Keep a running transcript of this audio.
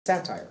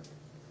satire.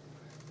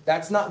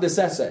 That's not this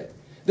essay.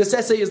 This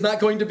essay is not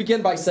going to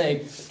begin by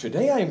saying,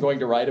 today I am going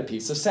to write a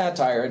piece of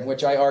satire in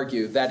which I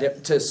argue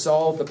that to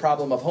solve the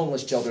problem of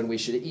homeless children, we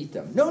should eat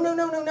them. No, no,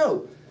 no, no,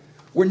 no.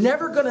 We're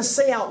never going to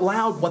say out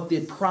loud what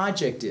the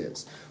project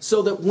is.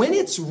 So that when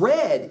it's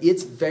read,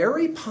 it's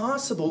very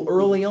possible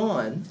early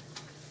on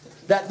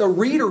that the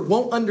reader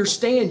won't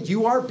understand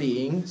you are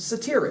being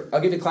satiric. I'll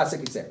give you a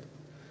classic example.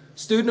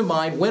 Student of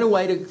mine went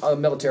away to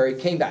military,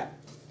 came back.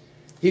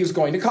 He was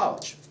going to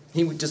college.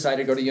 He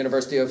decided to go to the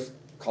University of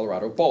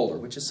Colorado Boulder,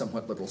 which is a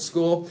somewhat liberal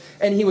school,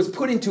 and he was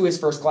put into his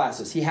first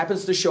classes. He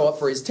happens to show up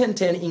for his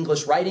 1010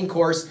 English writing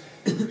course,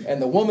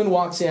 and the woman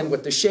walks in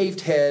with the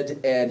shaved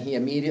head, and he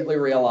immediately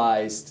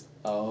realized,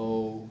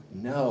 oh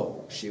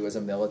no, she was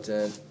a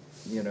militant,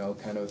 you know,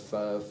 kind of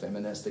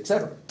feminist,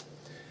 etc.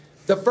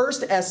 The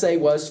first essay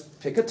was,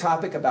 pick a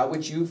topic about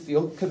which you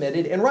feel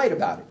committed and write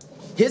about it.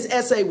 His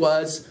essay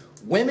was,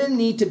 women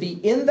need to be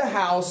in the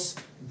house,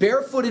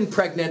 barefoot and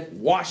pregnant,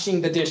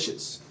 washing the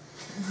dishes.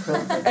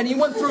 And he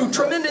went through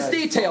tremendous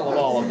detail of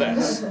all of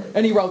this.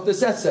 And he wrote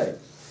this essay.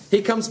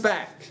 He comes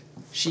back.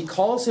 She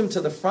calls him to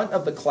the front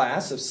of the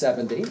class of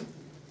 70,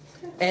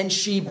 and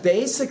she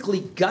basically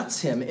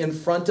guts him in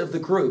front of the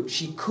group.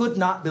 She could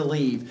not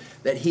believe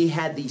that he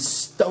had these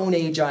Stone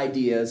Age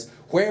ideas.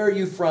 Where are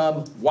you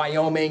from?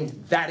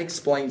 Wyoming. That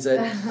explains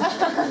it.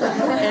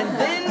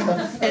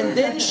 And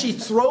then she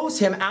throws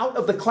him out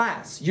of the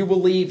class. You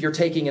will leave. You're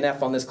taking an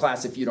F on this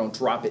class if you don't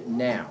drop it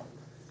now.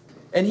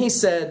 And he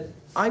said,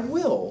 I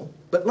will,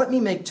 but let me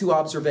make two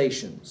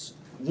observations.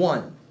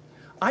 One,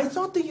 I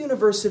thought the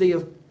University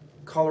of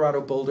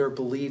Colorado Boulder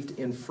believed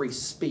in free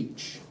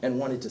speech and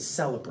wanted to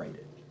celebrate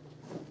it.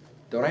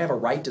 Don't I have a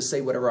right to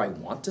say whatever I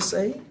want to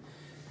say?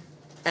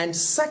 And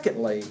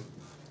secondly,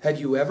 have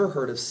you ever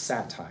heard of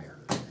satire?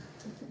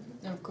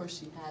 No, of course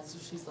she has, so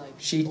she's like...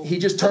 He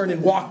just turned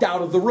and walked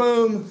out of the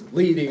room,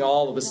 leading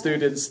all of the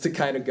students to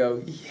kind of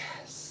go,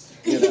 yes,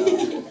 you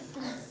know.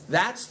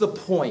 That's the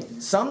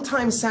point.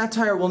 Sometimes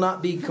satire will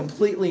not be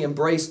completely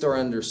embraced or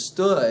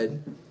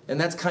understood,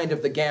 and that's kind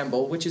of the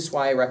gamble, which is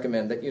why I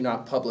recommend that you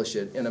not publish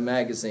it in a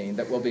magazine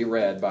that will be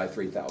read by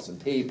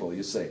 3,000 people,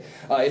 you see.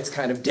 It's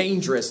kind of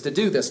dangerous to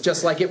do this,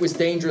 just like it was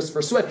dangerous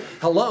for Swift.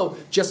 Hello,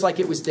 just like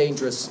it was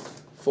dangerous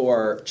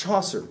for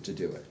Chaucer to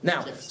do it.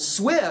 Now,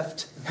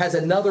 Swift has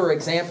another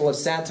example of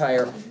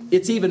satire.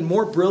 It's even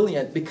more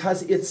brilliant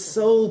because it's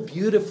so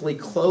beautifully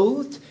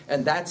clothed,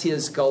 and that's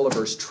his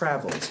Gulliver's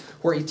Travels,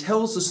 where he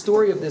tells the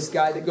story of this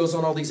guy that goes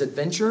on all these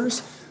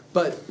adventures,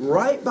 but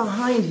right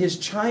behind his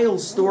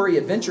child's story,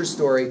 adventure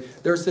story,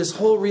 there's this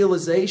whole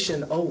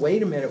realization, oh,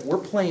 wait a minute, we're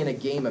playing a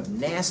game of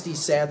nasty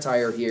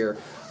satire here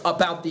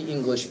about the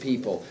English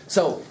people.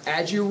 So,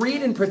 as you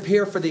read and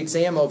prepare for the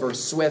exam over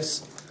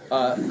Swift's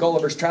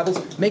Gulliver's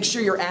Travels, make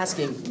sure you're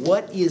asking,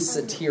 what is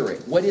satiric?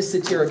 What is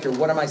satiric, or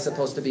what am I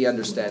supposed to be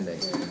understanding?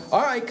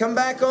 All right, come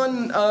back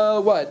on,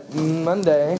 Monday.